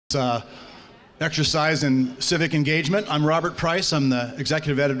Exercise in civic engagement. I'm Robert Price. I'm the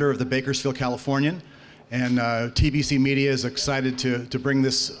executive editor of the Bakersfield Californian, and TBC Media is excited to bring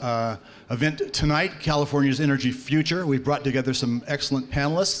this event tonight, California's Energy Future. We've brought together some excellent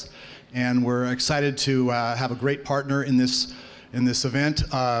panelists, and we're excited to have a great partner in this event,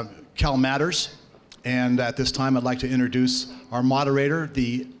 CALmatters. And at this time, I'd like to introduce our moderator,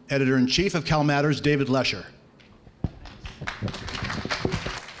 the editor-in-chief of CALmatters, David Lesher.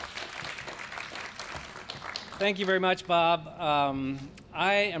 Thank you very much, Bob.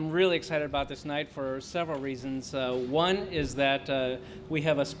 I am really excited about this night for several reasons. One is that we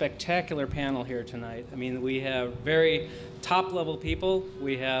have a spectacular panel here tonight. I mean, we have very top-level people.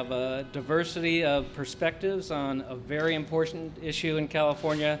 We have a diversity of perspectives on a very important issue in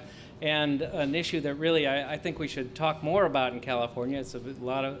California, and an issue that really I think we should talk more about in California. It's a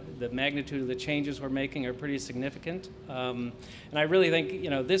lot of the magnitude of the changes we're making are pretty significant. And I really think,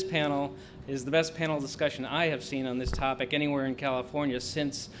 this panel is the best panel discussion I have seen on this topic anywhere in California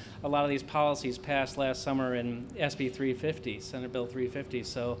since a lot of these policies passed last summer in SB 350, Senate Bill 350.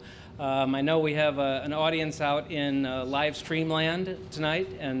 So I know we have an audience out in live stream land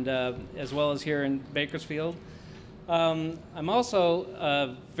tonight, and as well as here in Bakersfield. I'm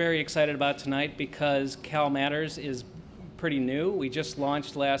also very excited about tonight because CALmatters is pretty new. We just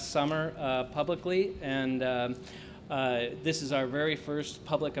launched last summer publicly, and this is our very first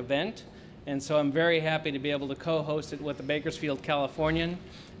public event. And so I'm very happy to be able to co-host it with the Bakersfield Californian.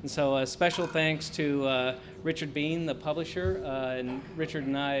 And so a special thanks to Richard Bean, the publisher, and Richard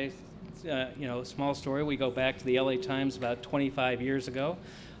and I, small story, we go back to the LA Times about 25 years ago.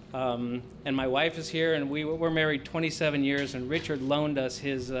 And my wife is here, and we're married 27 years, and Richard loaned us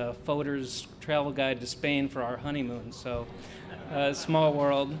his Fodor's Travel Guide to Spain for our honeymoon, so small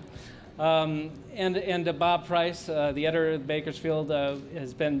world. And Bob Price, the editor of Bakersfield,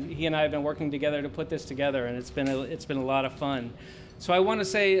 he and I have been working together to put this together, and it's been a lot of fun. So I want to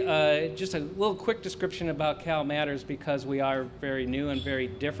say just a little quick description about CALmatters because we are very new and very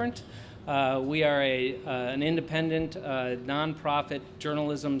different. We are an independent, nonprofit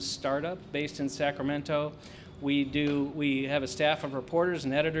journalism startup based in Sacramento. We have a staff of reporters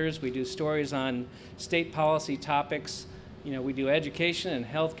and editors. We do stories on state policy topics. We do education and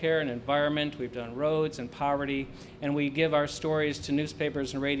healthcare and environment. We've done roads and poverty, and we give our stories to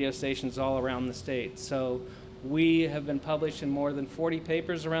newspapers and radio stations all around the state. So we have been published in more than 40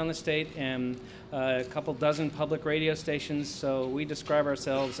 papers around the state and a couple dozen public radio stations. So we describe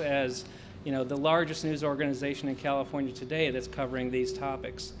ourselves as, the largest news organization in California today that's covering these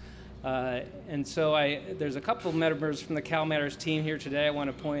topics. And so there's a couple of members from the CALmatters team here today I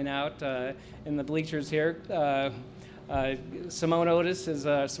want to point out in the bleachers here.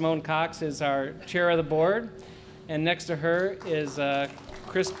 Simone Cox is our chair of the board, and next to her is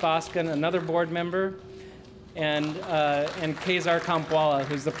Chris Boskin, another board member, and Kezar Kampwala,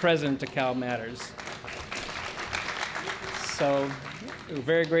 who's the president of CALmatters. So we're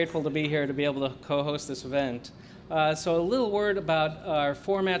very grateful to be here to be able to co-host this event. So a little word about our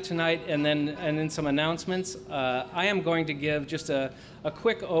format tonight, and then some announcements. I am going to give just a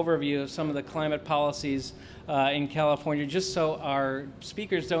quick overview of some of the climate policies in California, just so our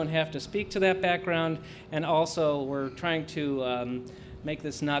speakers don't have to speak to that background, and also we're trying to make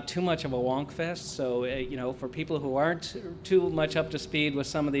this not too much of a wonk fest. So, for people who aren't too much up to speed with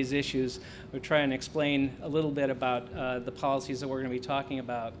some of these issues, we'll try and explain a little bit about the policies that we're going to be talking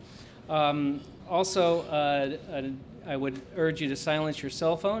about. Also, I would urge you to silence your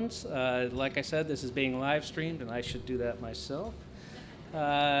cell phones. Like I said, this is being live streamed, and I should do that myself.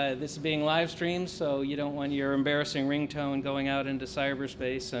 This is being live streamed, so you don't want your embarrassing ringtone going out into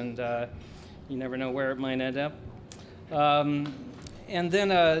cyberspace, and you never know where it might end up. And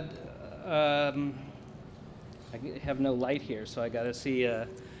then I have no light here, so I got to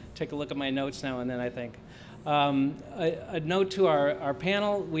take a look at my notes now and then, I think. A note to our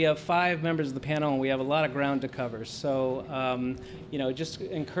panel: we have 5 members of the panel, and we have a lot of ground to cover. So, just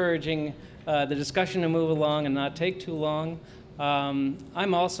encouraging the discussion to move along and not take too long.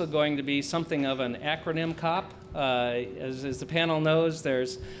 I'm also going to be something of an acronym cop. As the panel knows,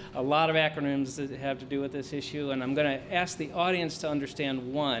 there's a lot of acronyms that have to do with this issue, and I'm going to ask the audience to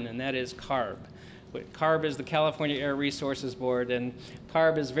understand one, and that is CARB. CARB is the California Air Resources Board, and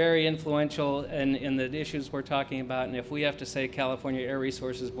CARB is very influential in the issues we're talking about, and if we have to say California Air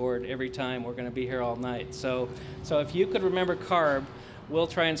Resources Board every time, we're going to be here all night. So if you could remember CARB, we'll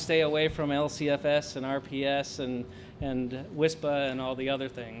try and stay away from LCFS and RPS and WISPA and all the other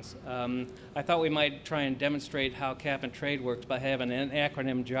things. I thought we might try and demonstrate how cap and trade works by having an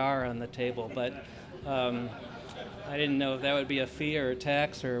acronym jar on the table, but I didn't know if that would be a fee or a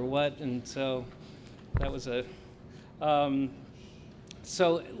tax or what, and so that was a.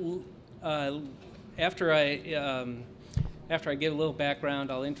 After I give a little background,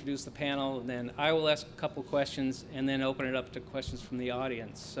 I'll introduce the panel, and then I will ask a couple questions, and then open it up to questions from the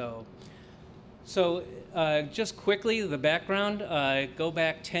audience. So just quickly, the background, go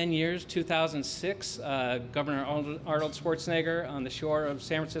back 10 years, 2006, Governor Arnold Schwarzenegger on the shore of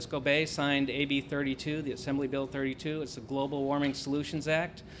San Francisco Bay signed AB 32, the Assembly Bill 32. It's the Global Warming Solutions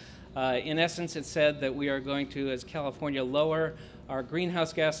Act. In essence, it said that we are going to, as California, lower our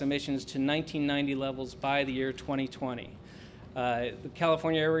greenhouse gas emissions to 1990 levels by the year 2020. The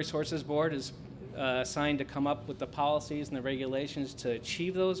California Air Resources Board is assigned to come up with the policies and the regulations to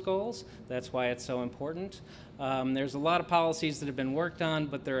achieve those goals. That's why it's so important. There's a lot of policies that have been worked on,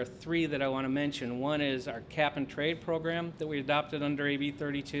 but there are three that I want to mention. One is our cap and trade program that we adopted under AB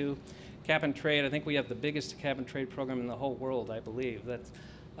 32. Cap and trade, I think we have the biggest cap and trade program in the whole world, I believe. That's,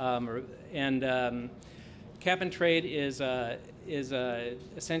 cap and trade is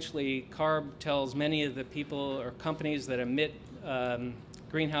essentially CARB tells many of the people or companies that emit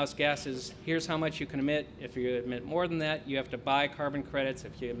greenhouse gases, here's how much you can emit. If you emit more than that, you have to buy carbon credits.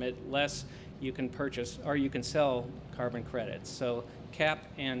 If you emit less, you can purchase or you can sell carbon credits. So cap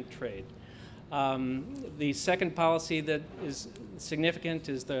and trade. The second policy that is significant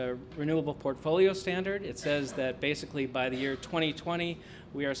is the renewable portfolio standard. It says that basically by the year 2020,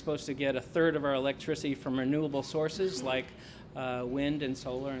 we are supposed to get 1/3 of our electricity from renewable sources like wind and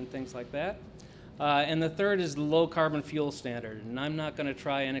solar and things like that. And the third is the low carbon fuel standard. And I'm not going to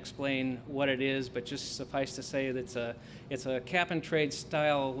try and explain what it is, but just suffice to say that it's a cap and trade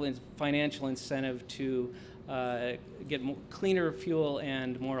style financial incentive to get cleaner fuel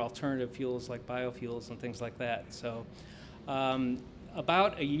and more alternative fuels like biofuels and things like that. So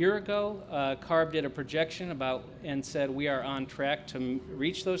about a year ago, CARB did a projection and said we are on track to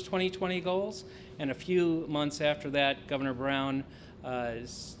reach those 2020 goals. And a few months after that, Governor Brown,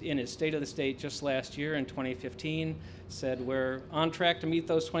 in his State of the State just last year in 2015, said we're on track to meet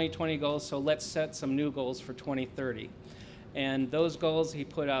those 2020 goals, so let's set some new goals for 2030. And those goals, he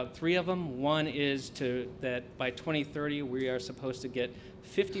put out 3 of them. One is that by 2030, we are supposed to get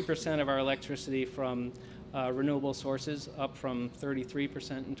 50% of our electricity from renewable sources, up from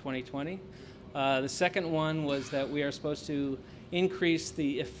 33% in 2020. The second one was that we are supposed to increase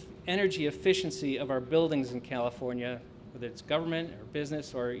the energy efficiency of our buildings in California, whether it's government or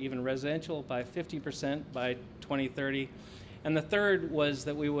business or even residential, by 50% by 2030. And the third was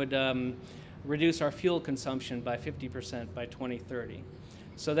that we would reduce our fuel consumption by 50% by 2030.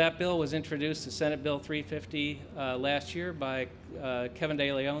 So that bill was introduced to Senate Bill 350 last year by Kevin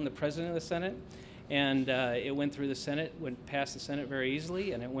De Leon, the president of the Senate. And it went through the Senate, went past the Senate very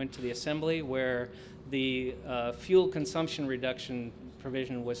easily, and it went to the Assembly where the fuel consumption reduction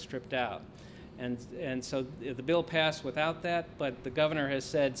provision was stripped out. And so the bill passed without that, but the governor has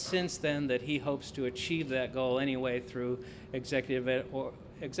said since then that he hopes to achieve that goal anyway through executive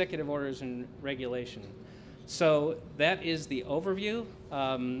orders and regulation. So that is the overview.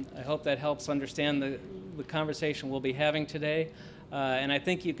 I hope that helps understand the conversation we'll be having today. And I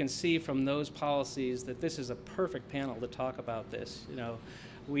think you can see from those policies that this is a perfect panel to talk about this. You know,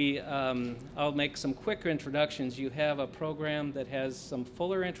 I'll make some quicker introductions. You have a program that has some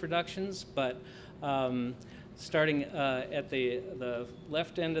fuller introductions, but starting at the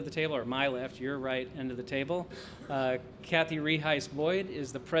left end of the table, or my left, your right end of the table, Cathy Reheis-Boyd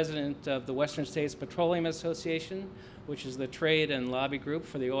is the president of the Western States Petroleum Association, which is the trade and lobby group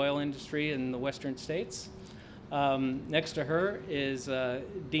for the oil industry in the Western States. Next to her is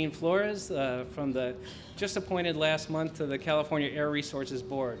Dean Florez from the just appointed last month to the California Air Resources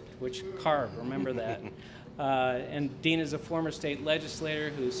Board, which CARB, remember that. And Dean is a former state legislator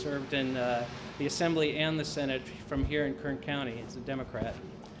who served in the Assembly and the Senate from here in Kern County. He's a Democrat.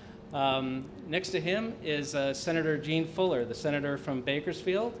 Next to him is Senator Gene Fuller, the senator from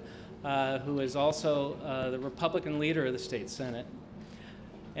Bakersfield, who is also the Republican leader of the state Senate.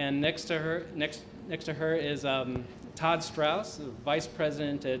 And next to her is Todd Strauss, the vice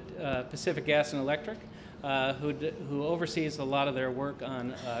president at Pacific Gas and Electric, who oversees a lot of their work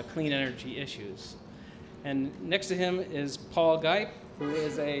on clean energy issues. And next to him is Paul Gipe, who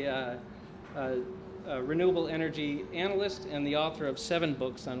is a renewable energy analyst and the author of 7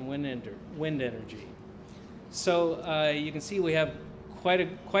 books on wind energy. So you can see we have quite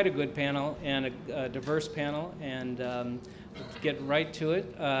a good panel and a diverse panel, and let's get right to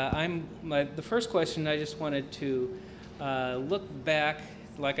it. The first question, I just wanted to look back.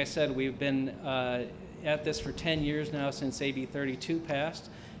 Like I said, we've been at this for 10 years now since AB 32 passed,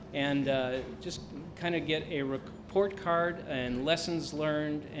 and just kind of get a report card and lessons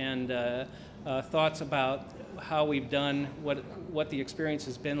learned and thoughts about how we've done, what the experience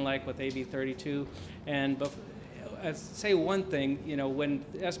has been like with AB 32. And I'd say one thing, you know, when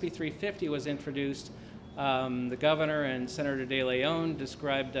SB 350 was introduced, the governor and Senator De Leon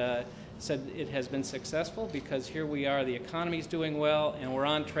said it has been successful because here we are, the economy's doing well, and we're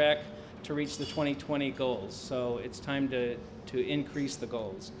on track to reach the 2020 goals. So it's time to increase the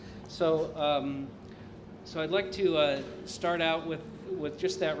goals. So, so I'd like to start out with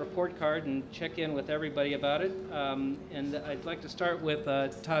just that report card and check in with everybody about it. And I'd like to start with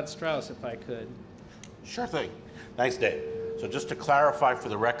Todd Strauss, if I could. Sure thing. Thanks, Dave. So just to clarify for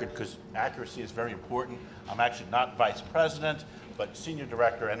the record, because accuracy is very important, I'm actually not vice president, but Senior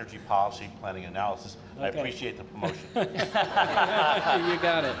Director, Energy Policy, Planning and Analysis. Okay. I appreciate the promotion. You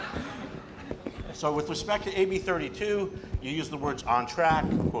got it. So with respect to AB 32, you use the words on track,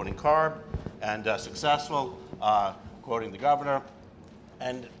 quoting CARB, and successful, quoting the governor,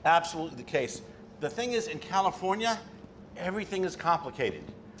 and absolutely the case. The thing is, in California, everything is complicated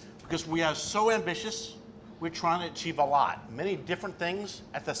because we are so ambitious, we're trying to achieve a lot, many different things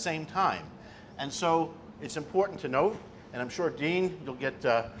at the same time. And so it's important to note, and I'm sure, Dean, you'll get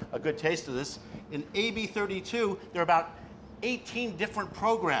a good taste of this. In AB 32, there are about 18 different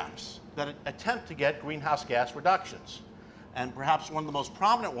programs that attempt to get greenhouse gas reductions. And perhaps one of the most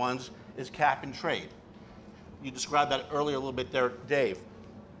prominent ones is cap and trade. You described that earlier a little bit there, Dave.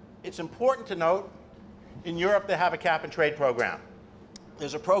 It's important to note, in Europe they have a cap and trade program.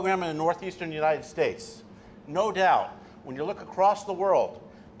 There's a program in the northeastern United States. No doubt, when you look across the world,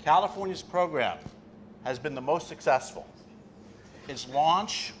 California's program has been the most successful. Its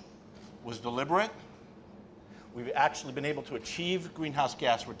launch was deliberate. We've actually been able to achieve greenhouse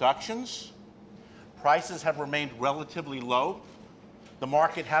gas reductions. Prices have remained relatively low. The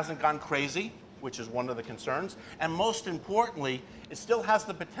market hasn't gone crazy, which is one of the concerns. And most importantly, it still has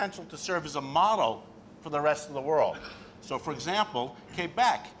the potential to serve as a model for the rest of the world. So for example,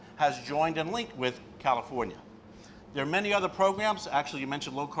 Quebec has joined and linked with California. There are many other programs. Actually, you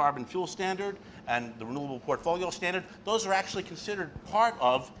mentioned low carbon fuel standard and the renewable portfolio standard. Those are actually considered part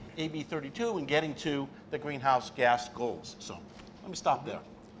of AB 32 in getting to the greenhouse gas goals. So let me stop there.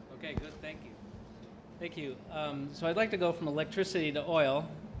 Okay, good, thank you. Thank you. So I'd like to go from electricity to oil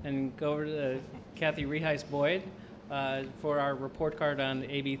and go over to Cathy Reheis-Boyd for our report card on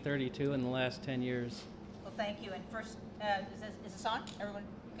AB 32 in the last 10 years. Well, thank you. And first, is this on? Everyone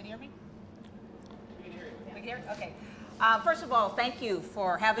can hear me? We can hear you. We can hear you? Okay. First of all, thank you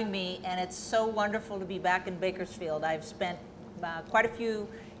for having me, and it's so wonderful to be back in Bakersfield. I've spent quite a few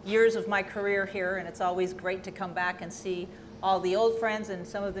years of my career here, and it's always great to come back and see all the old friends and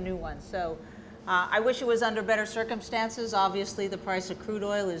some of the new ones. So I wish it was under better circumstances. Obviously, the price of crude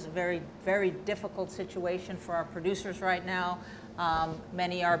oil is a very, very difficult situation for our producers right now.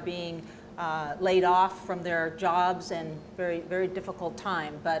 Many are being laid off from their jobs, and very, very difficult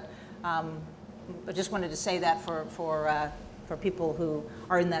time. But I just wanted to say that for people who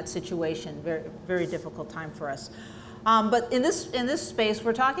are in that situation, very, very difficult time for us. But in this space,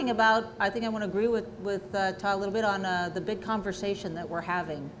 we're talking about, I think I want to agree with Todd a little bit on the big conversation that we're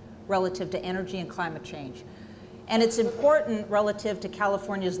having relative to energy and climate change. And it's important relative to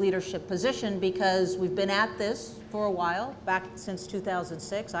California's leadership position because we've been at this for a while, back since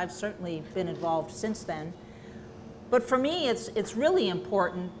 2006. I've certainly been involved since then. But for me, it's really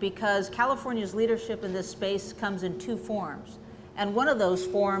important because California's leadership in this space comes in two forms. And one of those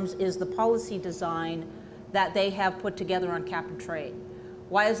forms is the policy design that they have put together on cap and trade.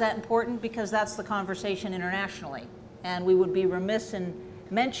 Why is that important? Because that's the conversation internationally. And we would be remiss in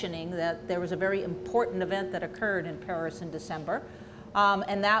mentioning that there was a very important event that occurred in Paris in December.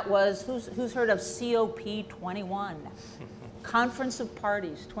 And that was, who's heard of COP21? Conference of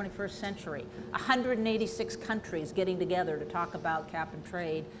Parties, 21st Century. 186 countries getting together to talk about cap and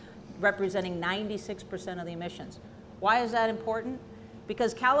trade, representing 96% of the emissions. Why is that important?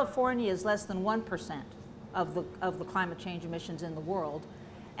 Because California is less than 1% of the climate change emissions in the world.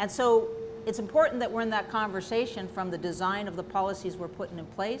 And so it's important that we're in that conversation from the design of the policies we're putting in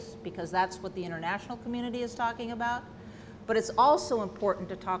place, because that's what the international community is talking about. But it's also important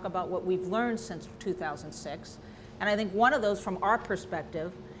to talk about what we've learned since 2006. And I think one of those from our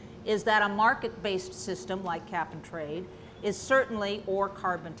perspective is that a market-based system like cap and trade is certainly, or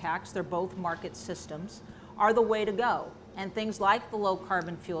carbon tax, they're both market systems, are the way to go. And things like the low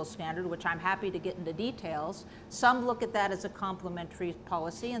carbon fuel standard, which I'm happy to get into details, some look at that as a complementary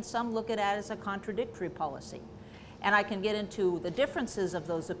policy and some look at that as a contradictory policy. And I can get into the differences of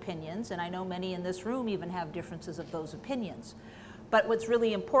those opinions, and I know many in this room even have differences of those opinions. But what's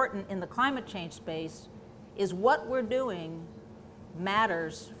really important in the climate change space is what we're doing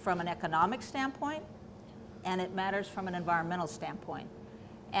matters from an economic standpoint, and it matters from an environmental standpoint.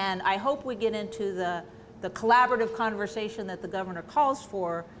 And I hope we get into the collaborative conversation that the governor calls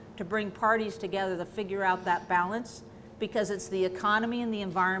for to bring parties together to figure out that balance, because it's the economy and the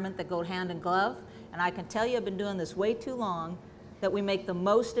environment that go hand in glove. And I can tell you, I've been doing this way too long, that we make the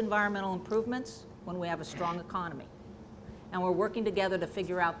most environmental improvements when we have a strong economy. And we're working together to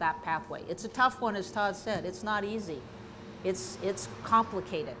figure out that pathway. It's a tough one, as Todd said. It's not easy. It's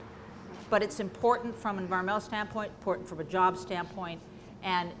complicated. But it's important from an environmental standpoint, important from a job standpoint,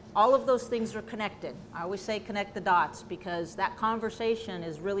 and all of those things are connected. I always say connect the dots, because that conversation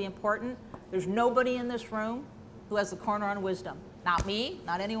is really important. There's nobody in this room who has the corner on wisdom. Not me,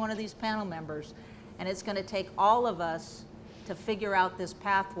 not any one of these panel members. And it's going to take all of us to figure out this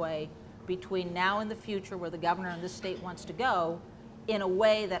pathway between now and the future, where the governor and this state wants to go, in a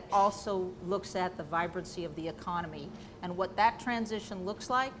way that also looks at the vibrancy of the economy. And what that transition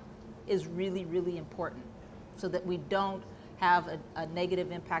looks like is really, really important, so that we don't have a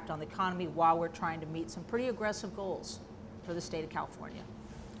negative impact on the economy while we're trying to meet some pretty aggressive goals for the state of California.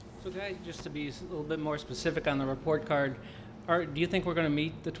 So can I, just to be a little bit more specific on the report card, do you think we're going to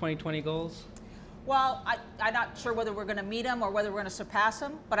meet the 2020 goals? Well, I'm not sure whether we're going to meet them or whether we're going to surpass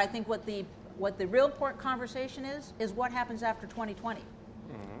them, but I think what the real important conversation is what happens after 2020,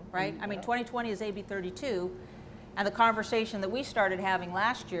 right? I mean, 2020 is AB 32, and the conversation that we started having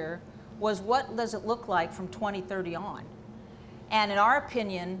last year was, what does it look like from 2030 on? And in our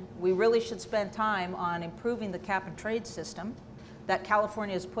opinion, we really should spend time on improving the cap and trade system that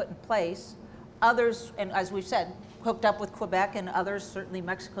California has put in place. Others, and as we've said, hooked up with Quebec and others, certainly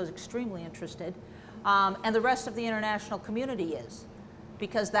Mexico is extremely interested, and the rest of the international community is,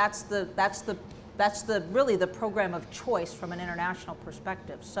 because that's really the program of choice from an international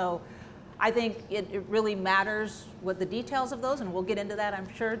perspective. So I think it really matters what the details of those, and we'll get into that, I'm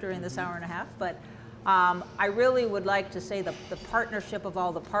sure, during this hour and a half. But I really would like to say the partnership of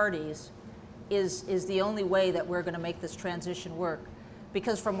all the parties is the only way that we're going to make this transition work.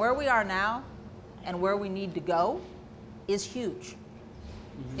 Because from where we are now and where we need to go is huge.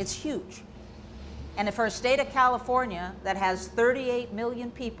 It's huge. And for a state of California that has 38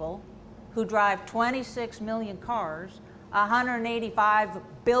 million people who drive 26 million cars, 185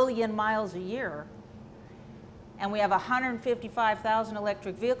 billion miles a year, and we have 155,000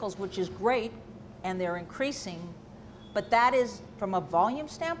 electric vehicles, which is great, and they're increasing, but that is, from a volume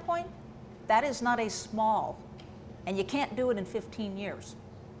standpoint, that is not a small, and you can't do it in 15 years.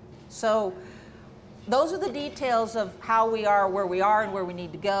 So those are the details of how we are, where we are, and where we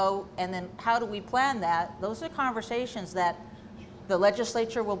need to go, and then how do we plan that? Those are conversations that the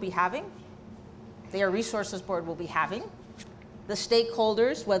legislature will be having, the Air Resources Board will be having, the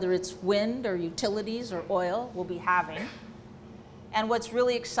stakeholders, whether it's wind or utilities or oil, will be having. And what's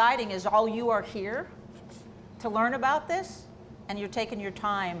really exciting is all you are here to learn about this, and you're taking your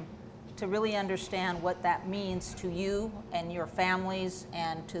time to really understand what that means to you and your families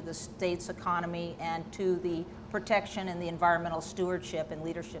and to the state's economy and to the protection and the environmental stewardship and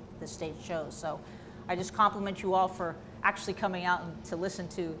leadership the state shows. So I just compliment you all for actually coming out and to listen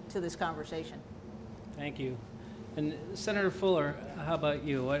to this conversation. Thank you. And Senator Fuller, how about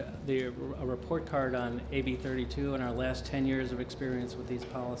you? A report card on AB 32 and our last 10 years of experience with these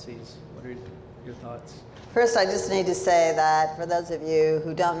policies. What are your thoughts? First, I just need to say that for those of you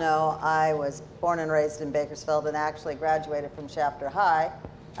who don't know, I was born and raised in Bakersfield and actually graduated from Shafter High.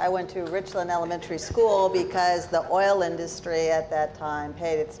 I went to Richland Elementary School because the oil industry at that time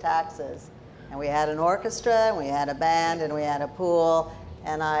paid its taxes. And we had an orchestra, and we had a band, and we had a pool.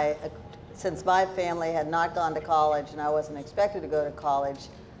 And since my family had not gone to college and I wasn't expected to go to college,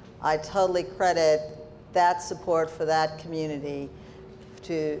 I totally credit that support for that community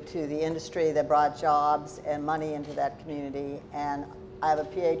to the industry that brought jobs and money into that community. And I have a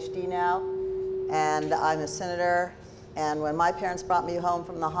PhD now, and I'm a senator. And when my parents brought me home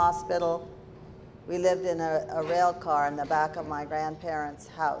from the hospital, we lived in a rail car in the back of my grandparents'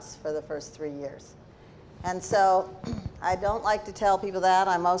 house for the first 3 years. And so I don't like to tell people that.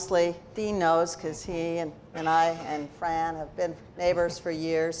 Dean knows, because he and I and Fran have been neighbors for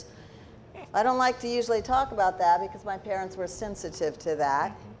years. I don't like to usually talk about that because my parents were sensitive to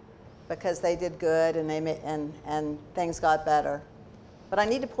that, because they did good and and things got better. But I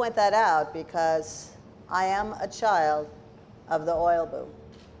need to point that out because I am a child of the oil boom.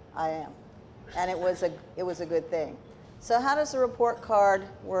 I am. And it was a good thing. So how does the report card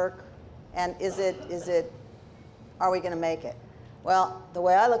work? And are we going to make it? Well, the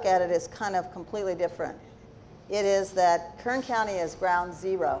way I look at it is kind of completely different. It is that Kern County is ground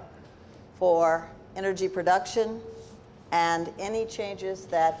zero for energy production and any changes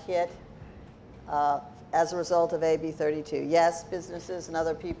that hit as a result of AB 32. Yes, businesses and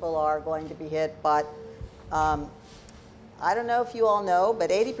other people are going to be hit, but I don't know if you all know, but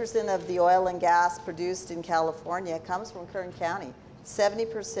 80% of the oil and gas produced in California comes from Kern County.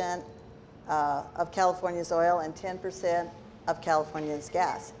 70% of California's oil and 10% of California's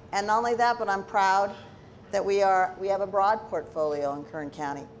gas. And not only that, but I'm proud that we have a broad portfolio in Kern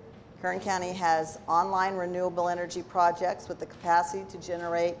County. Kern County has online renewable energy projects with the capacity to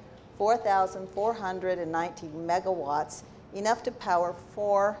generate 4,419 megawatts, enough to power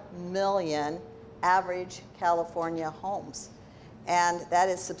 4 million average California homes. And that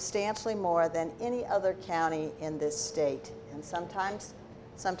is substantially more than any other county in this state. And sometimes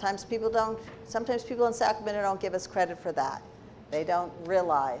people in Sacramento don't give us credit for that. They don't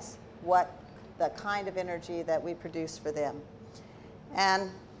realize what the kind of energy that we produce for them.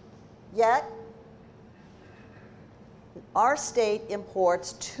 And yet, our state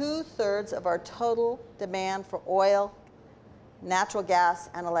imports 2/3 of our total demand for oil, natural gas,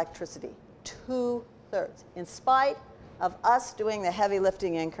 and electricity. 2/3. In spite of us doing the heavy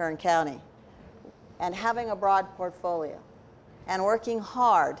lifting in Kern County and having a broad portfolio and working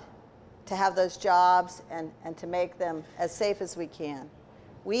hard to have those jobs and to make them as safe as we can,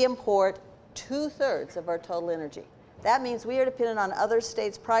 we import 2/3 of our total energy. That means we are dependent on other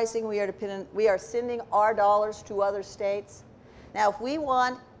states' pricing. We are sending our dollars to other states. Now, if we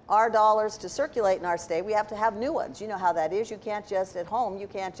want our dollars to circulate in our state, we have to have new ones. You know how that is. You can't just, at home, you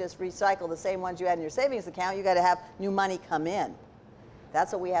can't just recycle the same ones you had in your savings account. You got to have new money come in.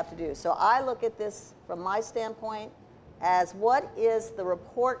 That's what we have to do. So I look at this from my standpoint as what is the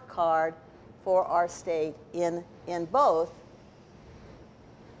report card for our state in both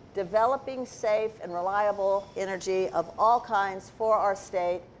developing safe and reliable energy of all kinds for our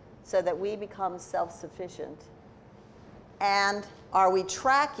state so that we become self-sufficient. And are we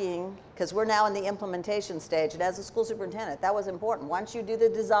tracking, because we're now in the implementation stage, and as a school superintendent, that was important. Once you do the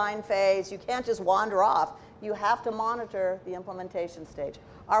design phase, you can't just wander off. You have to monitor the implementation stage.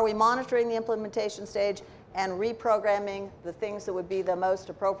 Are we monitoring the implementation stage and reprogramming the things that would be the most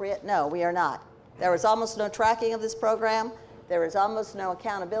appropriate? No, we are not. There is almost no tracking of this program. There is almost no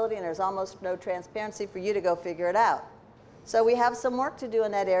accountability, and there's almost no transparency for you to go figure it out. So we have some work to do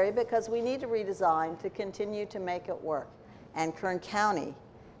in that area because we need to redesign to continue to make it work. And Kern County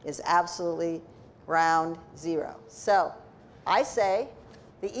is absolutely ground zero. So I say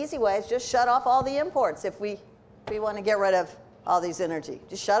the easy way is just shut off all the imports if we want to get rid of all these energy.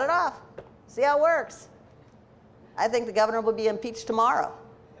 Just shut it off. See how it works. I think the governor will be impeached tomorrow.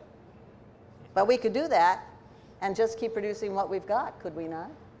 But we could do that and just keep producing what we've got, could we not?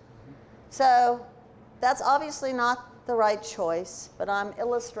 So that's obviously not the right choice, but I'm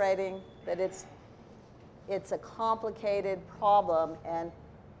illustrating that it's a complicated problem, and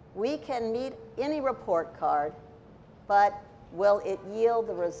we can meet any report card, but will it yield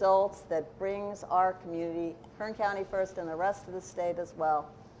the results that brings our community, Kern County first and the rest of the state as well,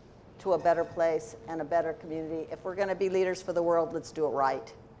 to a better place and a better community? If we're going to be leaders for the world, let's do it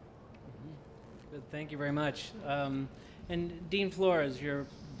right. Good, thank you very much. And Dean Florez, you're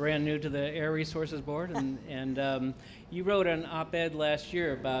brand new to the Air Resources Board, and you wrote an op-ed last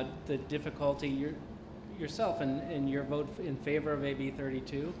year about the difficulty yourself in your vote in favor of AB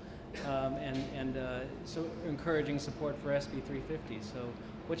 32, so encouraging support for SB 350. So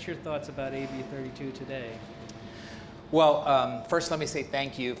what's your thoughts about AB 32 today? Well, first let me say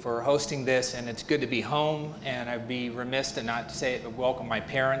thank you for hosting this, and it's good to be home, and I'd be remiss to not say welcome my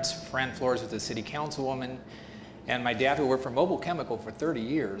parents. Fran Florez was a city councilwoman, and my dad who worked for Mobile Chemical for 30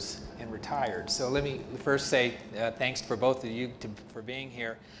 years and retired. So let me first say thanks for both of you for being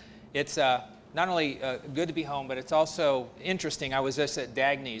here. It's not only good to be home, but it's also interesting. I was just at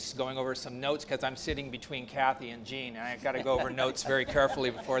Dagny's going over some notes because I'm sitting between Cathy and Jean, and I've got to go over notes very carefully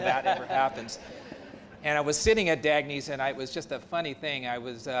before that ever happens. And I was sitting at Dagny's, and it was just a funny thing. I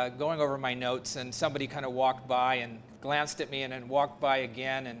was going over my notes, and somebody kind of walked by and glanced at me, and then walked by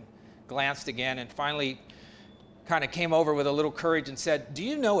again and glanced again, and finally kind of came over with a little courage and said, "Do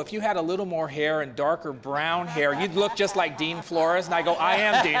you know if you had a little more hair and darker brown hair, you'd look just like Dean Florez?" And I go, "I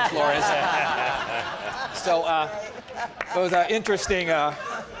am Dean Florez." So it was interesting.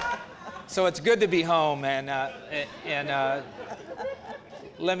 So it's good to be home, and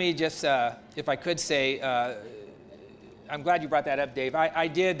let me just, if I could say, I'm glad you brought that up, Dave. I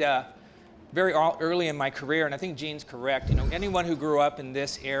did very early in my career, and I think Jean's correct. You know, anyone who grew up in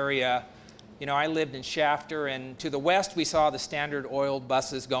this area, you know, I lived in Shafter, and to the west we saw the standard oil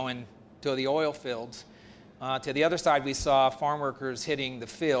buses going to the oil fields. To the other side, we saw farm workers hitting the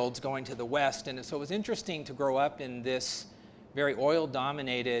fields, going to the west. And so it was interesting to grow up in this very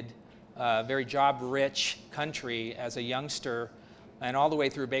oil-dominated, very job-rich country as a youngster, and all the way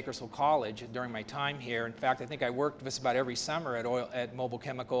through Bakersfield College during my time here. In fact, I think I worked just about every summer at Mobile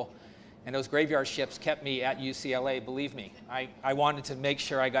Chemical, and those graveyard shifts kept me at UCLA, believe me. I wanted to make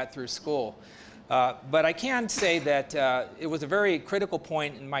sure I got through school. But I can say that it was a very critical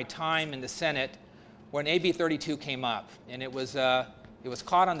point in my time in the Senate when AB 32 came up, and it was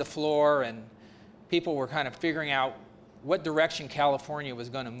caught on the floor, and people were kind of figuring out what direction California was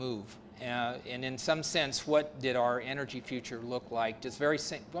going to move. And in some sense, what did our energy future look like? Just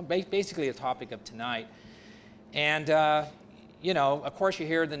basically a topic of tonight. And you know, of course, you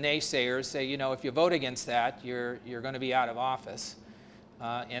hear the naysayers say, you know, if you vote against that, you're going to be out of office.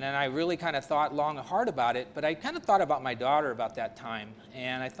 And then I really kind of thought long and hard about it, but I kind of thought about my daughter about that time.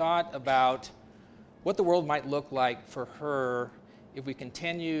 And I thought about what the world might look like for her if we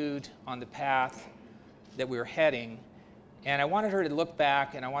continued on the path that we were heading. And I wanted her to look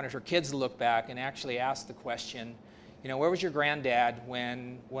back, and I wanted her kids to look back and actually ask the question, you know, where was your granddad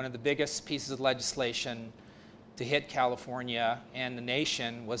when one of the biggest pieces of legislation to hit California and the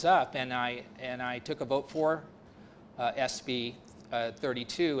nation was up? And I took a vote for SB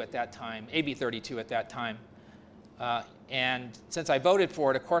 32 at that time, AB 32 at that time. And since I voted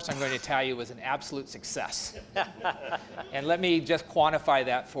for it, of course, I'm going to tell you it was an absolute success. And let me just quantify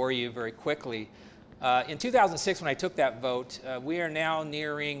that for you very quickly. In 2006, when I took that vote, we are now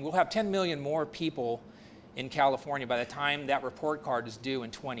nearing, we'll have 10 million more people in California by the time that report card is due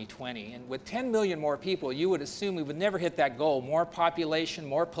in 2020. And with 10 million more people, you would assume we would never hit that goal. More population,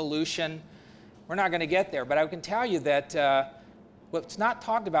 more pollution. We're not going to get there. But I can tell you that what's not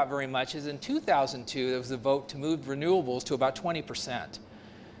talked about very much is in 2002, there was a vote to move renewables to about 20%.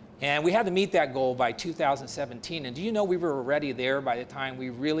 And we had to meet that goal by 2017. And do you know we were already there by the time we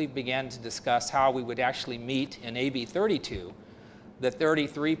really began to discuss how we would actually meet in AB 32, the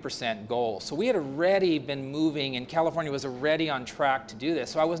 33% goal. So we had already been moving, and California was already on track to do this.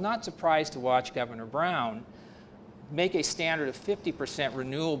 So I was not surprised to watch Governor Brown make a standard of 50%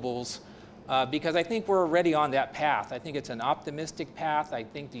 renewables because I think we're already on that path. I think it's an optimistic path. I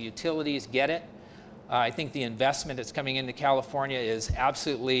think the utilities get it. I think the investment that's coming into California is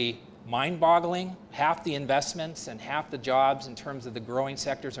absolutely mind-boggling. Half the investments and half the jobs in terms of the growing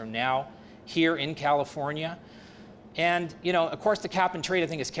sectors are now here in California. And, you know, of course, the cap and trade, I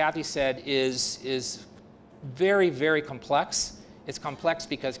think, as Cathy said, is very, very complex. It's complex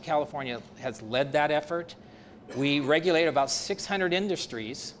because California has led that effort. We regulate about 600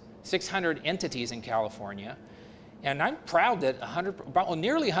 industries, 600 entities in California. And I'm proud that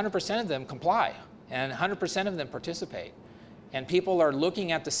nearly 100% of them comply. And 100% of them participate. And people are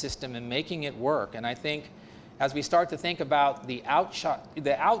looking at the system and making it work. And I think as we start to think about the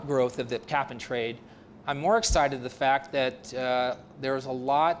outgrowth of the cap and trade, I'm more excited the fact that there's a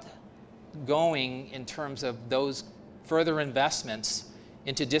lot going in terms of those further investments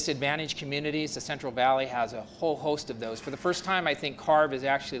into disadvantaged communities. The Central Valley has a whole host of those. For the first time, I think CARB is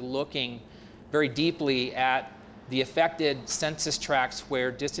actually looking very deeply at the affected census tracts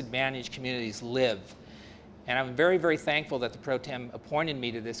where disadvantaged communities live. And I'm very, very thankful that the Pro Tem appointed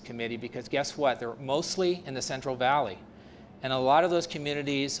me to this committee because guess what? They're mostly in the Central Valley. And a lot of those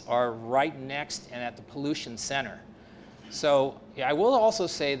communities are right next and at the pollution center. So I will also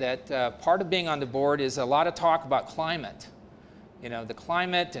say that part of being on the board is a lot of talk about climate. You know, the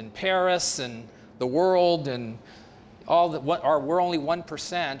climate and Paris and the world and all that, we're only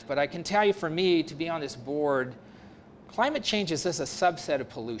 1%, but I can tell you for me to be on this board, climate change is just a subset of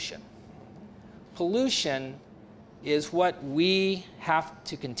pollution. Pollution is what we have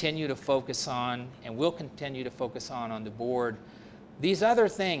to continue to focus on and will continue to focus on the board. These other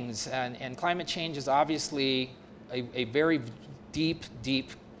things, and climate change is obviously a very deep,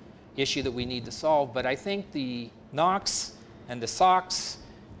 deep issue that we need to solve, but I think the NOx and the SOx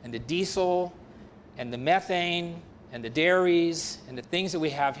and the diesel and the methane and the dairies and the things that we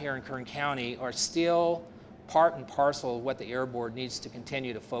have here in Kern County are still part and parcel of what the Air Board needs to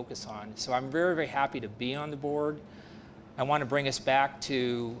continue to focus on. So I'm very, very happy to be on the board. I want to bring us back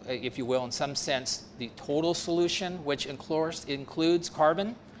to, if you will, in some sense, the total solution, which includes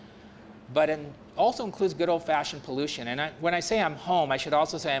carbon, but it also includes good old-fashioned pollution. And when I say I'm home, I should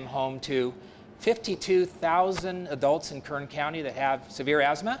also say I'm home to 52,000 adults in Kern County that have severe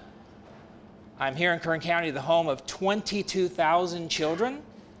asthma. I'm here in Kern County, the home of 22,000 children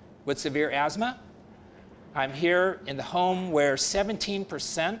with severe asthma. I'm here in the home where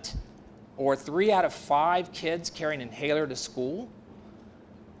 17% or 3 out of 5 kids carry an inhaler to school.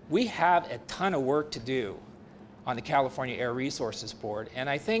 We have a ton of work to do. on the California Air Resources Board. And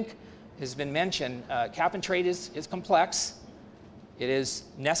I think, has been mentioned, cap and trade is complex. It is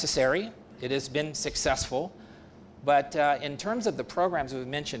necessary. It has been successful. But in terms of the programs we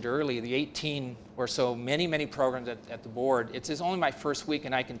mentioned earlier, the 18 or so, many programs at the board, it's only my first week,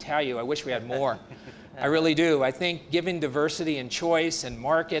 and I can tell you, I wish we had more. I really do. I think giving diversity and choice and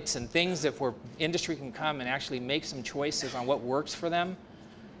markets and things that where industry can come and actually make some choices on what works for them,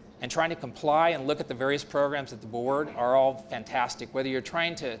 and trying to comply and look at the various programs at the board are all fantastic. Whether you're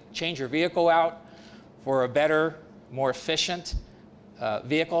trying to change your vehicle out for a better, more efficient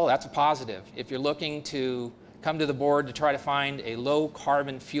vehicle, that's a positive. If you're looking to come to the board to try to find a low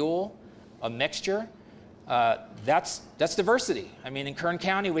carbon fuel, a mixture, that's diversity. I mean, in Kern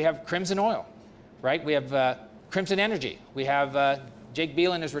County, we have Crimson Oil, right? We have Crimson Energy. We have, Jake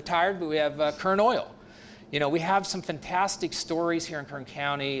Beelan is retired, but we have Kern Oil. You know, we have some fantastic stories here in Kern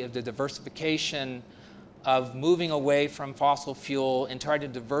County of the diversification of moving away from fossil fuel and trying to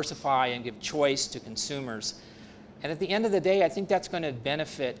diversify and give choice to consumers. And at the end of the day, I think that's going to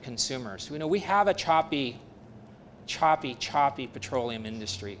benefit consumers. You know, we have a choppy petroleum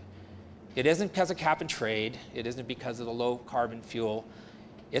industry. It isn't because of cap and trade. It isn't because of the low carbon fuel.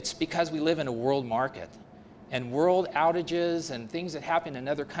 It's because we live in a world market. And world outages and things that happen in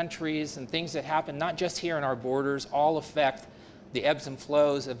other countries and things that happen not just here in our borders all affect the ebbs and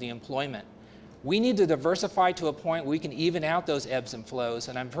flows of the employment. We need to diversify to a point where we can even out those ebbs and flows.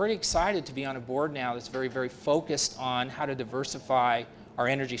 And I'm very excited to be on a board now that's very, very focused on how to diversify our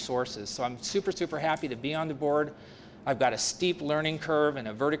energy sources. So I'm super happy to be on the board. I've got a steep learning curve and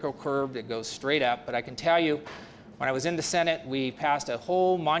a vertical curve that goes straight up. But I can tell you, when I was in the Senate, we passed a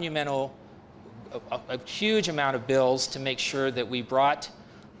whole monumental a huge amount of bills to make sure that we brought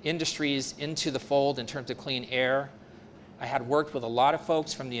industries into the fold in terms of clean air. I had worked with a lot of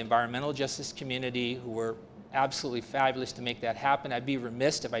folks from the environmental justice community who were absolutely fabulous to make that happen. I'd be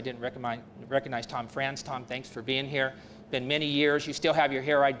remiss if I didn't recognize Tom Franz. Tom, thanks for being here. Been many years. You still have your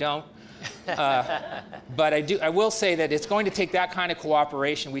hair, I don't. But I will say that it's going to take that kind of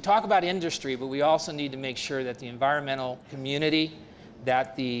cooperation. We talk about industry, but we also need to make sure that the environmental community,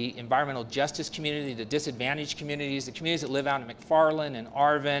 that the environmental justice community, the disadvantaged communities, the communities that live out in McFarland and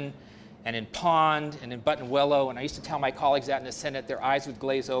Arvin and in Pond and in Buttonwillow, and I used to tell my colleagues out in the Senate, their eyes would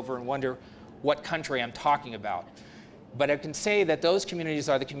glaze over and wonder what country I'm talking about. But I can say that those communities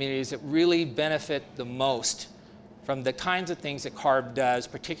are the communities that really benefit the most from the kinds of things that CARB does,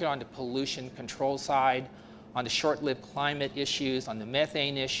 particularly on the pollution control side, on the short-lived climate issues, on the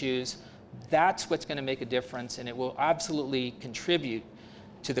methane issues. That's what's going to make a difference, and it will absolutely contribute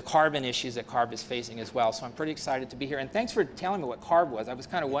to the carbon issues that CARB is facing as well. So I'm pretty excited to be here. And thanks for telling me what CARB was. I was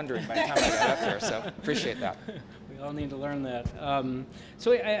kind of wondering by the time I got up there, so appreciate that. We all need to learn that.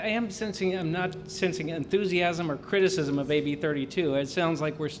 So I am sensing, I'm not sensing enthusiasm or criticism of AB 32. It sounds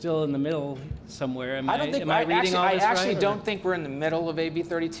like we're still in the middle somewhere. Am I reading all this right? I actually don't think we're in the middle of AB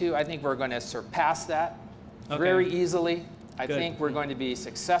 32. I think we're going to surpass that very easily. I think we're going to be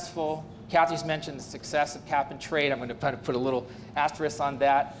successful. Cathy's mentioned the success of cap and trade. I'm going to put a little asterisk on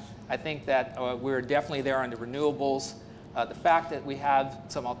that. I think that we're definitely there on the renewables. The fact that we have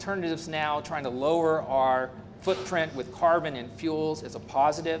some alternatives now, trying to lower our footprint with carbon and fuels is a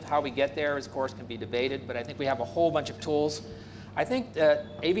positive. How we get there, of course, can be debated, but I think we have a whole bunch of tools. I think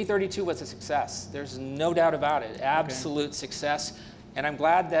AB 32 was a success. There's no doubt about it. Absolute success. And I'm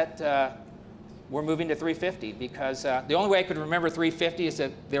glad that we're moving to 350 because the only way I could remember 350 is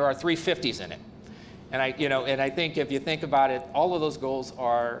that there are 350s in it. And I think if you think about it, all of those goals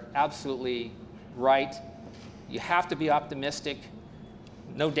are absolutely right. You have to be optimistic.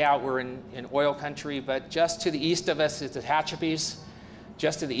 No doubt we're in oil country, but just to the east of us is the Tehachapi's.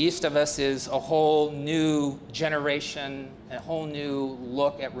 Just to the east of us is a whole new generation, a whole new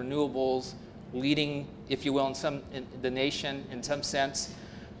look at renewables, leading, if you will, in the nation in some sense.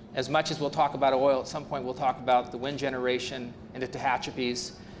 As much as we'll talk about oil, at some point we'll talk about the wind generation and the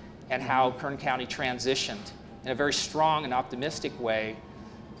Tehachapi's and how Kern County transitioned in a very strong and optimistic way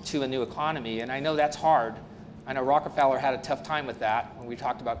to a new economy. And I know that's hard. I know Rockefeller had a tough time with that when we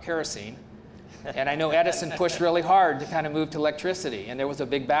talked about kerosene. And I know Edison pushed really hard to kind of move to electricity. And there was a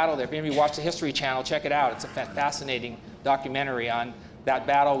big battle there. If any of you watch the History Channel, check it out. It's a fascinating documentary on that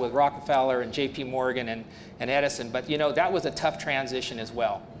battle with Rockefeller and J.P. Morgan and Edison. But that was a tough transition as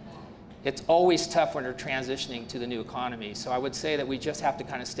well. It's always tough when you're transitioning to the new economy. So I would say that we just have to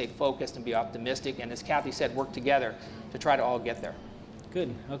kind of stay focused and be optimistic. And as Cathy said, work together to try to all get there.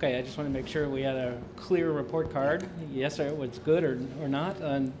 Good. Okay, I just want to make sure we had a clear report card. Yes, or what's good or not.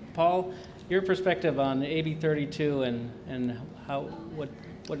 And Paul, your perspective on AB 32 and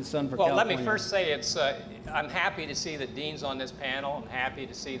what what it's done for Well, California. let me first say I'm happy to see that Dean's on this panel. I'm happy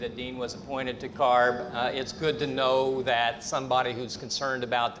to see that Dean was appointed to CARB. It's good to know that somebody who's concerned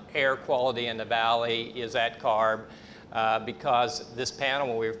about air quality in the valley is at CARB because this panel,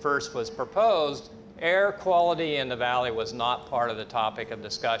 when we first was proposed, air quality in the valley was not part of the topic of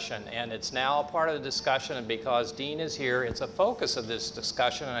discussion, and it's now a part of the discussion, and because Dean is here, it's a focus of this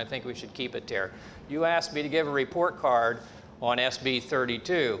discussion, and I think we should keep it there. You asked me to give a report card on SB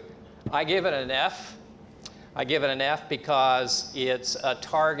 32. I give it an F. I give it an F because it's a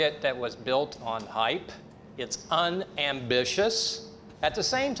target that was built on hype. It's unambitious. At the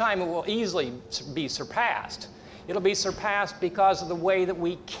same time, it will easily be surpassed. It'll be surpassed because of the way that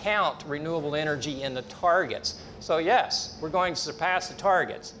we count renewable energy in the targets. So yes, we're going to surpass the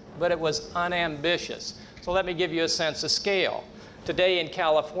targets, but it was unambitious. So let me give you a sense of scale. Today in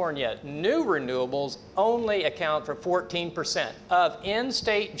California, new renewables only account for 14% of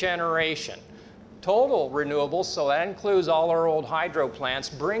in-state generation. Total renewables, so that includes all our old hydro plants,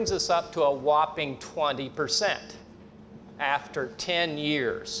 brings us up to a whopping 20% after 10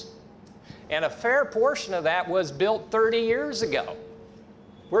 years. And a fair portion of that was built 30 years ago.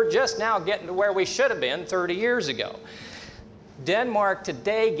 We're just now getting to where we should have been 30 years ago. Denmark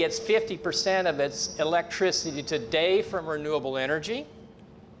today gets 50% of its electricity today from renewable energy.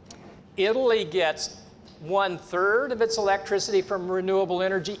 Italy gets 1/3 of its electricity from renewable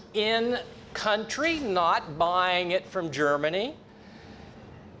energy in country, not buying it from Germany.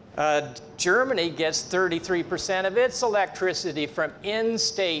 Germany gets 33% of its electricity from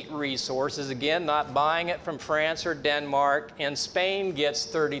in-state resources, again, not buying it from France or Denmark, and Spain gets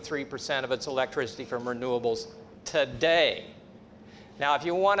 33% of its electricity from renewables today. Now, if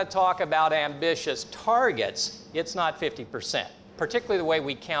you want to talk about ambitious targets, it's not 50%, particularly the way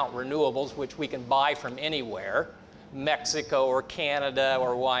we count renewables, which we can buy from anywhere, Mexico or Canada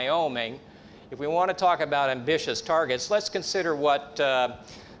or Wyoming. If we want to talk about ambitious targets, let's consider what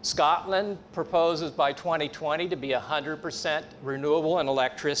Scotland proposes by 2020 to be 100% renewable in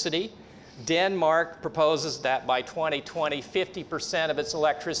electricity. Denmark proposes that by 2020, 50% of its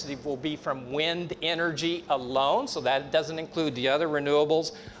electricity will be from wind energy alone, so that doesn't include the other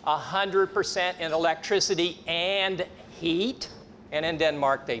renewables. 100% in electricity and heat, and in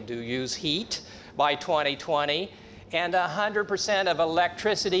Denmark they do use heat by 2020, and 100% of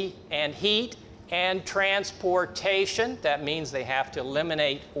electricity and heat and transportation. That means they have to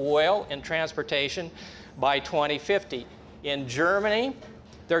eliminate oil in transportation by 2050. In Germany,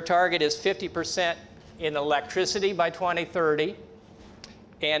 their target is 50% in electricity by 2030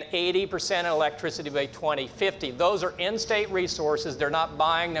 and 80% in electricity by 2050. Those are in-state resources. They're not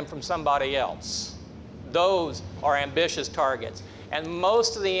buying them from somebody else. Those are ambitious targets. And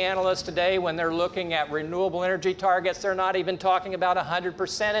most of the analysts today, when they're looking at renewable energy targets, they're not even talking about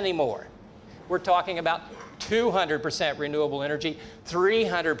 100% anymore. We're talking about 200% renewable energy,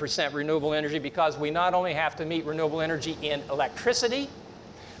 300% renewable energy, because we not only have to meet renewable energy in electricity,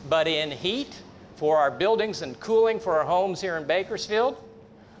 but in heat for our buildings and cooling for our homes here in Bakersfield,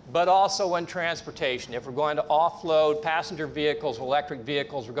 but also in transportation. If we're going to offload passenger vehicles, electric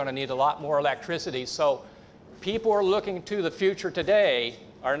vehicles, we're going to need a lot more electricity. So people are looking to the future today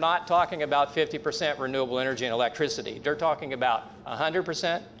are not talking about 50% renewable energy and electricity. They're talking about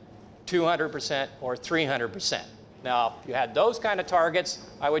 100%, 200%, or 300%. Now, if you had those kind of targets,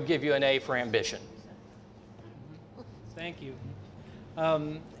 I would give you an A for ambition. Thank you.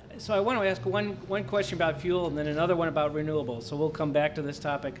 So I want to ask one question about fuel and then another one about renewables. So we'll come back to this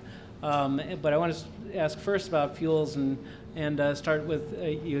topic. But I want to ask first about fuels and start with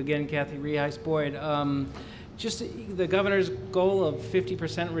you again, Cathy Reheis-Boyd. Just the governor's goal of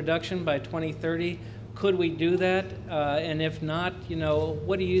 50% reduction by 2030, could we do that? And if not, you know,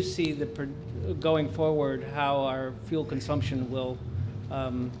 what do you see going forward, how our fuel consumption will,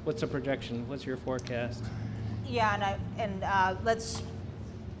 what's the projection? What's your forecast? Yeah, let's,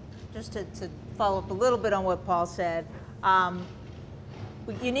 just to follow up a little bit on what Paul said,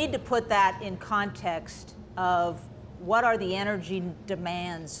 you need to put that in context of what are the energy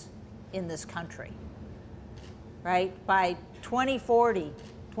demands in this country, right? By 2040,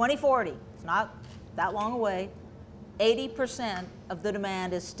 it's not that long away, 80% of the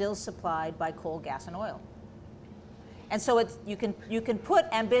demand is still supplied by coal, gas, and oil. And so you can put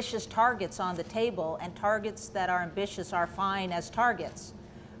ambitious targets on the table, and targets that are ambitious are fine as targets,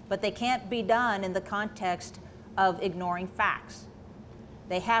 but they can't be done in the context of ignoring facts.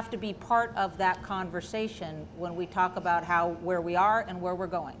 They have to be part of that conversation when we talk about where we are and where we're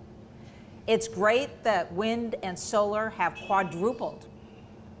going. It's great that wind and solar have quadrupled,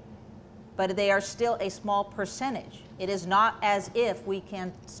 but they are still a small percentage. It is not as if we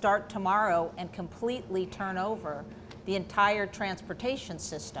can start tomorrow and completely turn over the entire transportation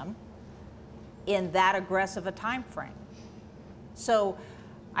system in that aggressive a time frame. So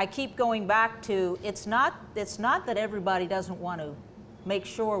I keep going back to, it's not that everybody doesn't want to make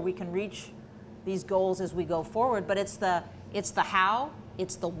sure we can reach these goals as we go forward, but it's the how,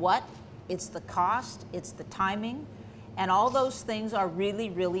 it's the what, it's the cost, it's the timing, and all those things are really,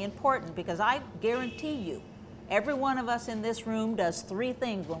 really important, because I guarantee you, every one of us in this room does 3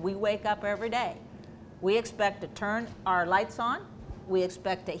 things when we wake up every day. We expect to turn our lights on, we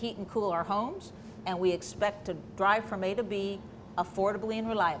expect to heat and cool our homes, and we expect to drive from A to B affordably and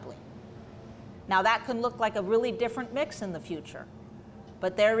reliably. Now that can look like a really different mix in the future,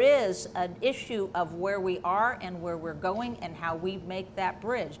 but there is an issue of where we are and where we're going and how we make that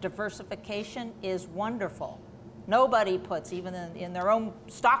bridge. Diversification is wonderful. Nobody puts, even in their own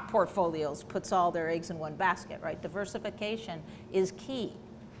stock portfolios, puts all their eggs in one basket, right? Diversification is key.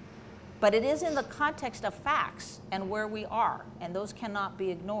 But it is in the context of facts and where we are, and those cannot be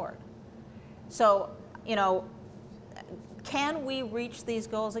ignored. So, you know, can we reach these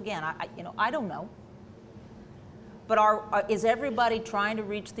goals again? I don't know. But is everybody trying to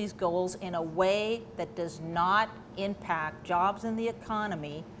reach these goals in a way that does not impact jobs in the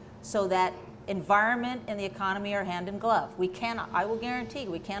economy, so that environment and the economy are hand in glove? We cannot, I will guarantee,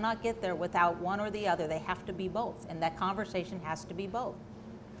 we cannot get there without one or the other. They have to be both, and that conversation has to be both.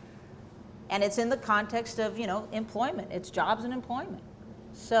 And it's in the context of, you know, employment. It's jobs and employment.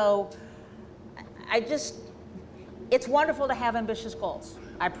 So it's wonderful to have ambitious goals.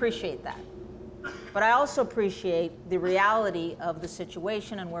 I appreciate that. But I also appreciate the reality of the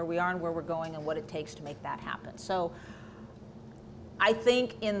situation and where we are and where we're going and what it takes to make that happen. So I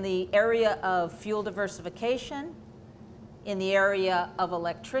think in the area of fuel diversification, in the area of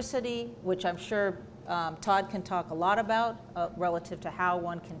electricity, which I'm sure Todd can talk a lot about relative to how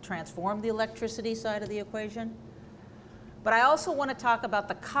one can transform the electricity side of the equation. But I also want to talk about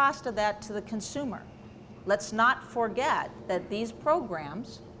the cost of that to the consumer. Let's not forget that these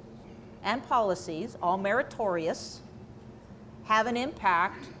programs and policies, all meritorious, have an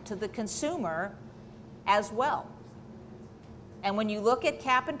impact to the consumer as well. And when you look at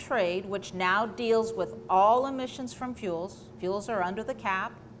cap and trade, which now deals with all emissions from fuels, fuels are under the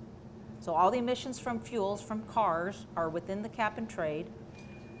cap, so all the emissions from fuels from cars are within the cap and trade.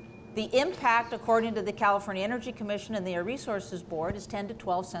 The impact, according to the California Energy Commission and the Air Resources Board, is 10 to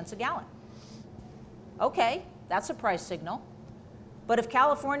 12 cents a gallon. Okay, that's a price signal. But if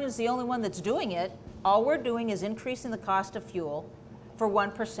California is the only one that's doing it, all we're doing is increasing the cost of fuel for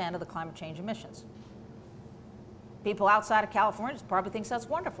 1% of the climate change emissions. People outside of California probably think that's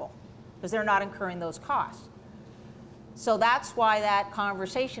wonderful, because they're not incurring those costs. So that's why that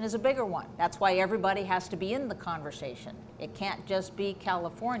conversation is a bigger one. That's why everybody has to be in the conversation. It can't just be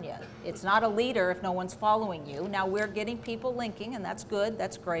California. It's not a leader if no one's following you. Now we're getting people linking, and that's good,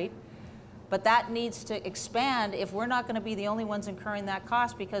 that's great. But that needs to expand if we're not going to be the only ones incurring that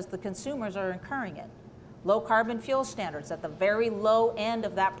cost, because the consumers are incurring it. Low carbon fuel standards at the very low end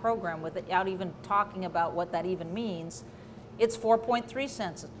of that program, without even talking about what that even means, it's 4.3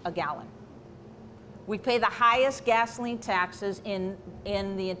 cents a gallon. We pay the highest gasoline taxes in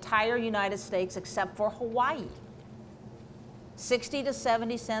the entire United States except for Hawaii. 60 to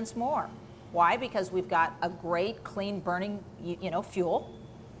 70 cents more. Why? Because we've got a great clean burning, fuel.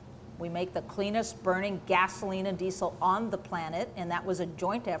 We make the cleanest burning gasoline and diesel on the planet, and that was a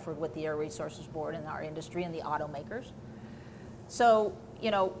joint effort with the Air Resources Board and our industry and the automakers. So,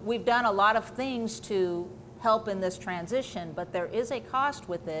 we've done a lot of things to help in this transition, but there is a cost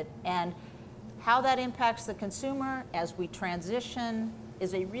with it, and how that impacts the consumer as we transition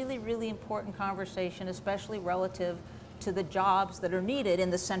is a really, really important conversation, especially relative to the jobs that are needed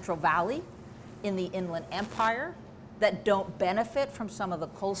in the Central Valley, in the Inland Empire, that don't benefit from some of the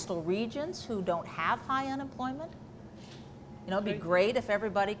coastal regions who don't have high unemployment. It'd be great if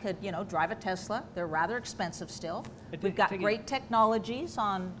everybody could, drive a Tesla. They're rather expensive still. We've got great technologies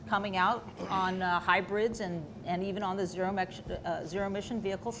coming out on hybrids and even on the zero emission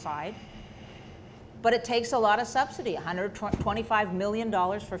vehicle side. But it takes a lot of subsidy, $125 million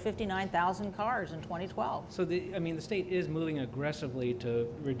for 59,000 cars in 2012. So the state is moving aggressively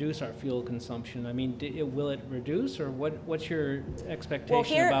to reduce our fuel consumption. Will it reduce, or what's your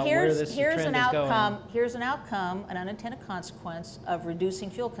expectation about where this trend is going? Here's an outcome, an unintended consequence of reducing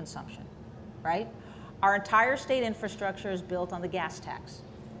fuel consumption, right? Our entire state infrastructure is built on the gas tax,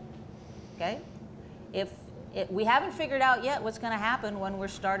 okay? We haven't figured out yet what's going to happen when we're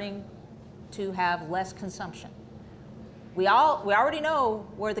starting to have less consumption. We already know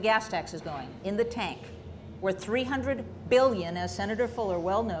where the gas tax is going, in the tank. We're $300 billion, as Senator Fuller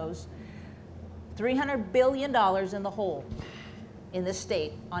well knows, $300 billion in the hole in this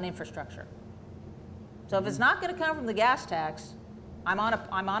state on infrastructure. So if it's not going to come from the gas tax, I'm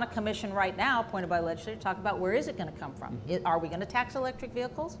on a commission right now appointed by the legislature to talk about where is it going to come from. Are we going to tax electric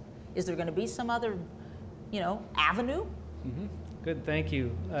vehicles? Is there going to be some other, avenue? Good, thank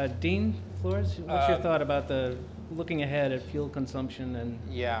you. Dean Florez, what's your thought about the looking ahead at fuel consumption and?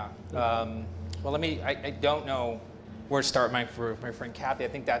 Yeah. Well, I don't know where to start, my friend Cathy. I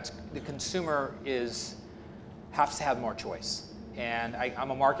think that's the consumer has to have more choice. And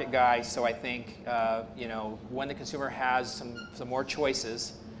I'm a market guy, so I think when the consumer has some more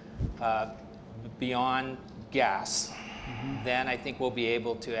choices beyond gas, then I think we'll be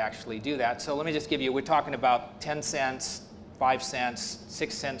able to actually do that. So let me just give you, we're talking about 10 cents, 5 cents,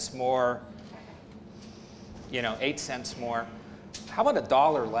 6 cents more, 8 cents more. How about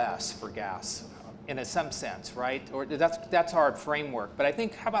 $1 less for gas? In some sense, right? Or that's our framework. But I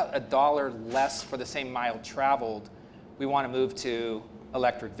think, how about $1 less for the same mile traveled? We want to move to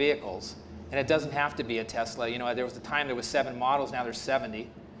electric vehicles, and it doesn't have to be a Tesla. There was a time there was 7 models, now there's 70.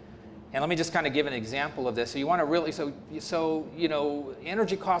 And let me just kind of give an example of this. So you want to really,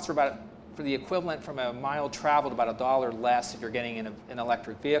 energy costs are for the equivalent from a mile traveled, about $1 less if you're getting in an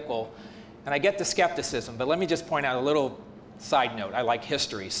electric vehicle. And I get the skepticism, but let me just point out a little side note. I like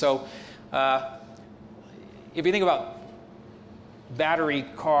history. So if you think about battery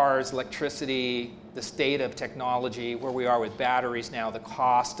cars, electricity, the state of technology, where we are with batteries now, the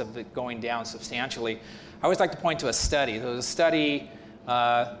cost of it going down substantially, I always like to point to a study. There was a study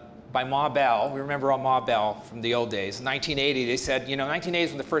by Ma Bell. We remember Ma Bell from the old days. In 1980, they said,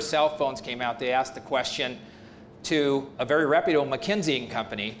 1980 when the first cell phones came out, they asked the question to a very reputable McKinsey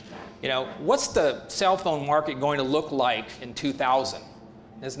company, what's the cell phone market going to look like in 2000?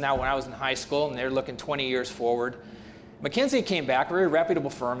 This is now when I was in high school, and they're looking 20 years forward. McKinsey came back, a very reputable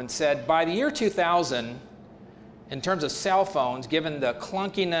firm, and said by the year 2000, in terms of cell phones, given the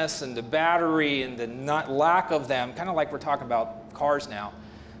clunkiness and the battery and the lack of them, kind of like we're talking about cars now,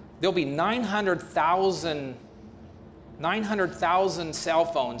 there'll be 900,000 cell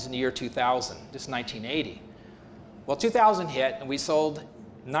phones in the year 2000, just 1980. Well, 2000 hit, and we sold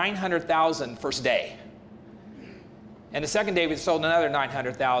 900,000 first day. And the second day, we sold another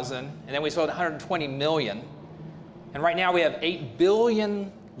 900,000, and then we sold 120 million. And right now, we have 8 billion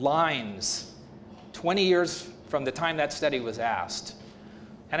lines, 20 years from the time that study was asked.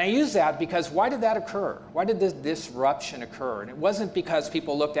 And I use that because why did that occur? Why did this disruption occur? And it wasn't because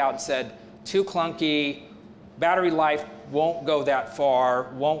people looked out and said, too clunky, battery life won't go that far,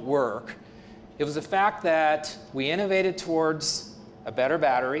 won't work. It was the fact that we innovated towards a better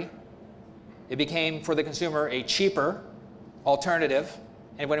battery. It became, for the consumer, a cheaper alternative.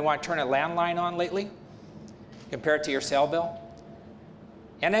 Anybody want to turn a landline on lately? Compare it to your cell bill.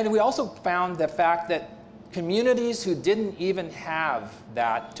 And then we also found the fact that communities who didn't even have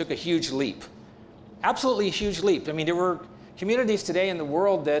that took a huge leap. Absolutely a huge leap. I mean, there were communities today in the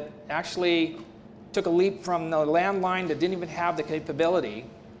world that actually took a leap from the landline that didn't even have the capability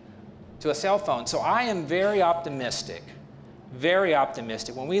to a cell phone. So I am very optimistic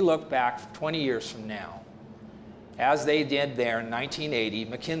when we look back 20 years from now, as they did there in 1980,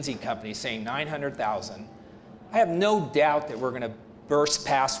 McKinsey company saying 900,000. I have no doubt that we're going to burst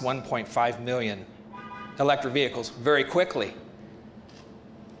past 1.5 million electric vehicles very quickly.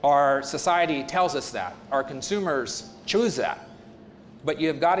 Our society tells us that. Our consumers choose that. But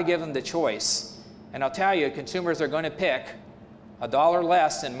you've got to give them the choice. And I'll tell you, consumers are going to pick $1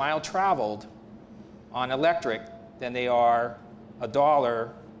 less in mile traveled on electric than they are $1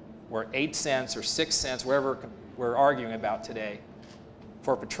 or 8 cents or 6 cents, wherever we're arguing about today,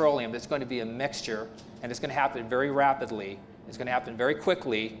 for petroleum. It's going to be a mixture, and it's going to happen very rapidly. It's going to happen very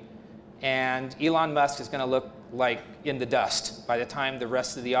quickly, and Elon Musk is going to look like in the dust by the time the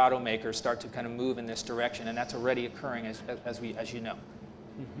rest of the automakers start to kind of move in this direction, and that's already occurring, as you know.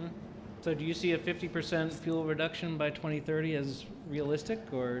 Mm-hmm. So do you see a 50% fuel reduction by 2030 as realistic,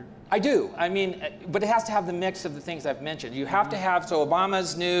 or? I do. I mean, but it has to have the mix of the things I've mentioned. You have to have, so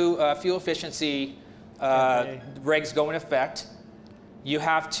Obama's new fuel efficiency regs go in effect. You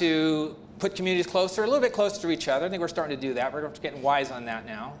have to put communities closer, a little bit closer to each other. I think we're starting to do that. We're getting wise on that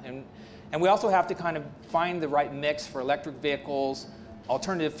now. And we also have to kind of find the right mix for electric vehicles,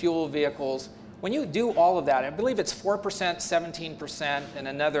 alternative fuel vehicles. When you do all of that, I believe it's 4%, 17%, and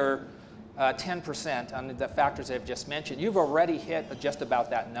another 10% on the factors I've just mentioned, you've already hit just about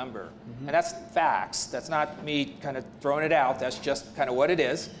that number. And that's facts. That's not me kind of throwing it out. That's just kind of what it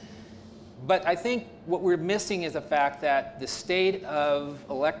is. But I think what we're missing is the fact that the state of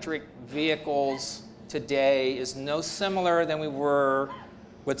electric vehicles today is no similar than we were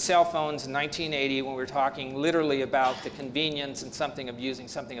with cell phones in 1980 when we were talking literally about the convenience and something of using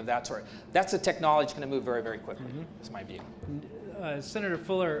something of that sort. That's a technology going to move very, very quickly, is my view. Senator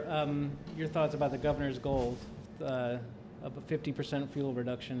Fuller, your thoughts about the governor's goal of a 50% fuel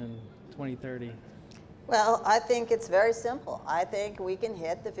reduction in 2030? Well, I think it's very simple. I think we can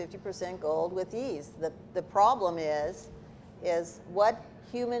hit the 50% goal with ease. The problem is what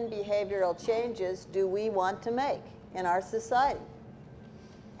human behavioral changes do we want to make in our society?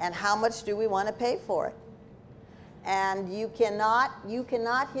 And how much do we want to pay for it? And you cannot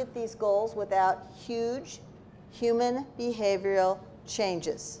hit these goals without huge human behavioral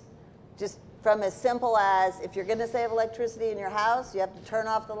changes. Just from as simple as, if you're going to save electricity in your house, you have to turn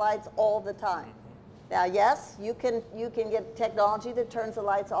off the lights all the time. Now, yes, you can get technology that turns the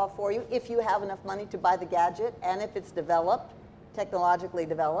lights off for you if you have enough money to buy the gadget and if it's developed, technologically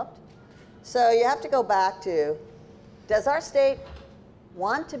developed. So you have to go back to, does our state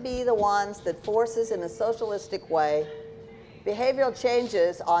want to be the ones that forces in a socialistic way behavioral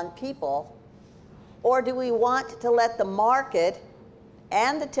changes on people, or do we want to let the market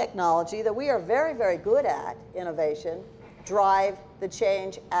and the technology that we are very, very good at, innovation, drive the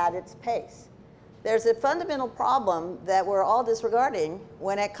change at its pace? There's a fundamental problem that we're all disregarding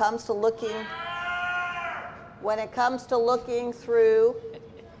when it comes to looking through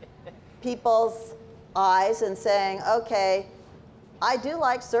people's eyes and saying, okay, I do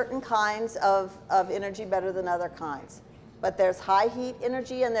like certain kinds of energy better than other kinds. But there's high heat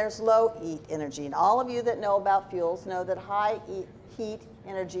energy and there's low heat energy. And all of you that know about fuels know that high heat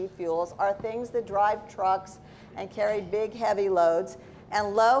energy fuels are things that drive trucks and carry big, heavy loads.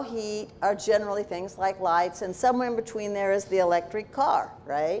 And low heat are generally things like lights. And somewhere in between there is the electric car,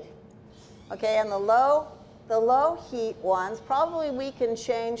 right? Okay, and the low heat ones, probably we can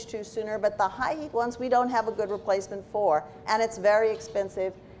change to sooner, but the high heat ones we don't have a good replacement for, and it's very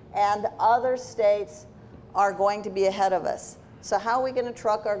expensive, and other states are going to be ahead of us. So how are we going to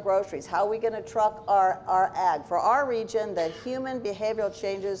truck our groceries? How are we going to truck our ag? For our region, the human behavioral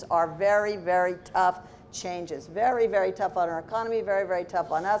changes are very, very tough changes. Very, very tough on our economy, very, very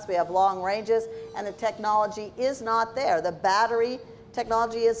tough on us. We have long ranges, and the technology is not there. The battery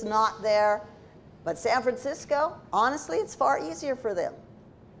technology is not there. But San Francisco, honestly, it's far easier for them.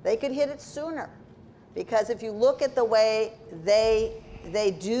 They could hit it sooner. Because if you look at the way they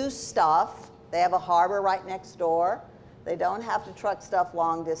do stuff, they have a harbor right next door. They don't have to truck stuff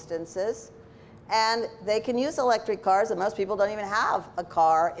long distances. And they can use electric cars, and most people don't even have a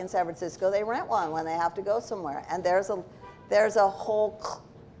car in San Francisco. They rent one when they have to go somewhere. And there's a whole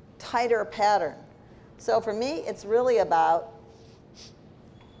tighter pattern. So for me, it's really about,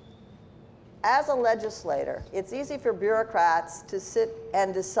 as a legislator, it's easy for bureaucrats to sit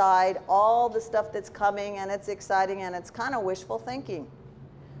and decide all the stuff that's coming, and it's exciting, and it's kind of wishful thinking.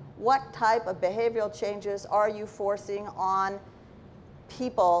 What type of behavioral changes are you forcing on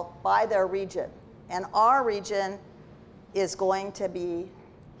people by their region? And our region is going to be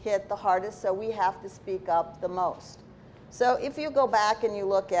hit the hardest, so we have to speak up the most. So if you go back and you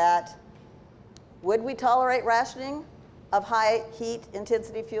look at, would we tolerate rationing of high heat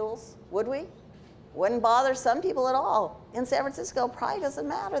intensity fuels? Would we? Wouldn't bother some people at all. In San Francisco, probably doesn't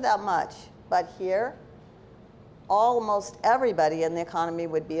matter that much. But here, almost everybody in the economy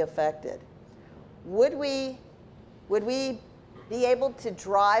would be affected. Would we be able to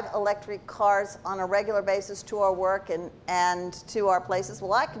drive electric cars on a regular basis to our work and to our places?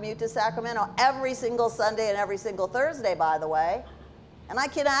 Well, I commute to Sacramento every single Sunday and every single Thursday, by the way. And I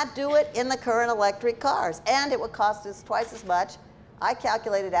cannot do it in the current electric cars. And it would cost us twice as much. I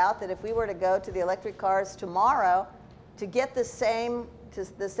calculated out that if we were to go to the electric cars tomorrow, to get the same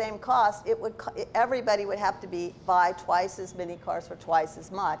cost, everybody would have to buy twice as many cars for twice as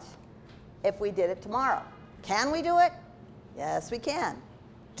much if we did it tomorrow. Can we do it? Yes, we can.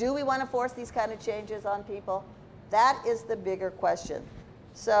 Do we want to force these kind of changes on people? That is the bigger question.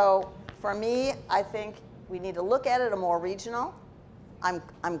 So for me, I think we need to look at it a more regional. I'm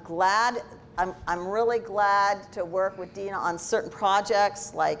really glad to work with Dina on certain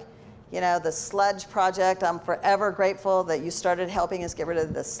projects like, the sludge project. I'm forever grateful that you started helping us get rid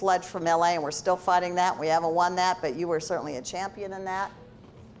of the sludge from LA, and we're still fighting that. We haven't won that, but you were certainly a champion in that.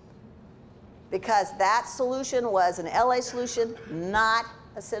 Because that solution was an LA solution, not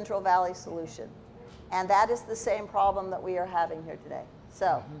a Central Valley solution. And that is the same problem that we are having here today.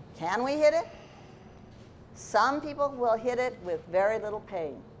 So, can we hit it? Some people will hit it with very little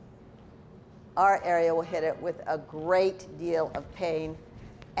pain. Our area will hit it with a great deal of pain.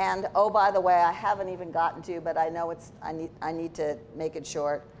 And oh, by the way, I haven't even gotten to, but I know I need to make it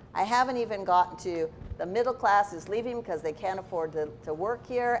short. I haven't even gotten to the middle class is leaving because they can't afford to work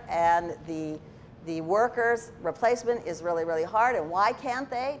here, and the workers' replacement is really, really hard. And why can't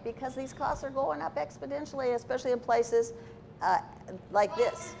they? Because these costs are going up exponentially, especially in places like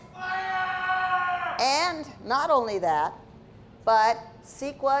this. And not only that, but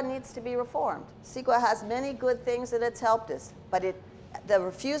CEQA needs to be reformed. CEQA has many good things and it's helped us, but the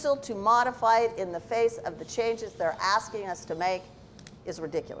refusal to modify it in the face of the changes they're asking us to make is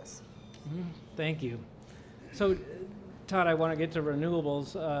ridiculous. Thank you. So, Todd, I want to get to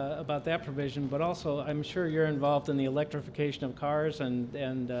renewables about that provision, but also I'm sure you're involved in the electrification of cars, and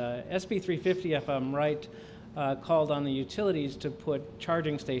SB 350, if I'm right, called on the utilities to put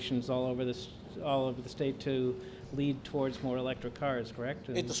charging stations all over the state to lead towards more electric cars, correct?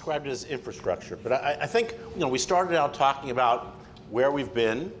 It described it as infrastructure, but I think we started out talking about where we've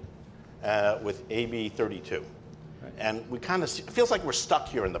been with AB 32. Right. And we kind of it feels like we're stuck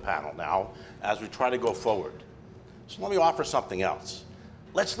here in the panel now as we try to go forward. So let me offer something else.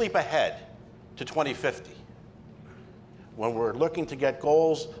 Let's leap ahead to 2050 when we're looking to get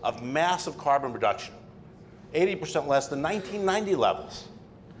goals of massive carbon reduction, 80% less than 1990 levels.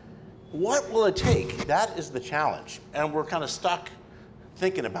 What will it take? That is the challenge, and we're kind of stuck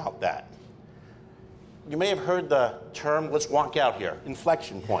thinking about that. You may have heard the term, let's walk out here,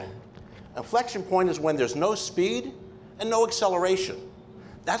 inflection point. Inflection point is when there's no speed and no acceleration.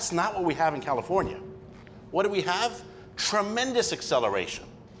 That's not what we have in California. What do we have? Tremendous acceleration.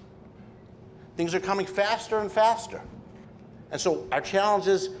 Things are coming faster and faster. And so our challenge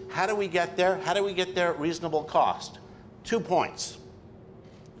is, how do we get there? How do we get there at reasonable cost? 2 points.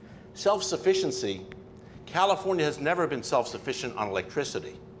 Self-sufficiency. California has never been self-sufficient on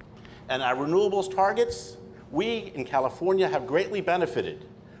electricity. And our renewables targets, we in California have greatly benefited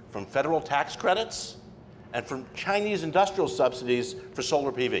from federal tax credits and from Chinese industrial subsidies for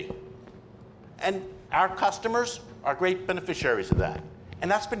solar PV. And our customers are great beneficiaries of that.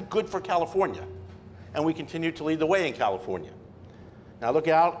 And that's been good for California. And we continue to lead the way in California. Now look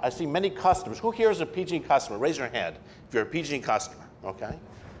out, I see many customers. Who here is a PG&E customer? Raise your hand if you're a PG&E customer, okay?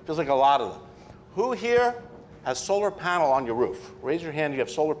 Feels like a lot of them. Who here has solar panel on your roof? Raise your hand if you have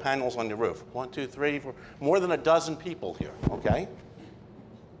solar panels on your roof. 1, 2, 3, 4, more than a dozen people here, okay?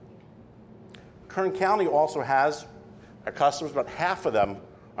 Kern County also has our customers, about half of them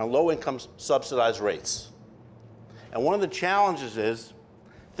on low-income subsidized rates. And one of the challenges is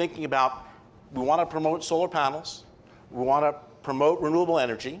thinking about, we want to promote solar panels, we want to promote renewable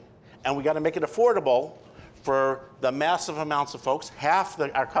energy, and we got to make it affordable for the massive amounts of folks, half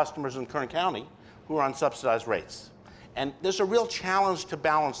our customers in Kern County, who are on subsidized rates. And there's a real challenge to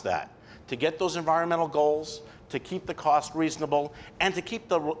balance that, to get those environmental goals, to keep the cost reasonable, and to keep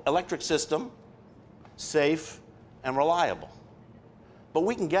the electric system safe and reliable. But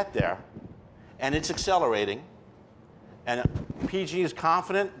we can get there, and it's accelerating. And PG is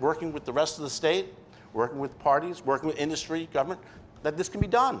confident, working with the rest of the state, working with parties, working with industry, government, that this can be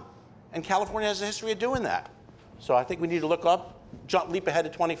done. And California has a history of doing that. So I think we need to look up, leap ahead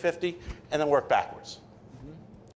to 2050, and then work backwards.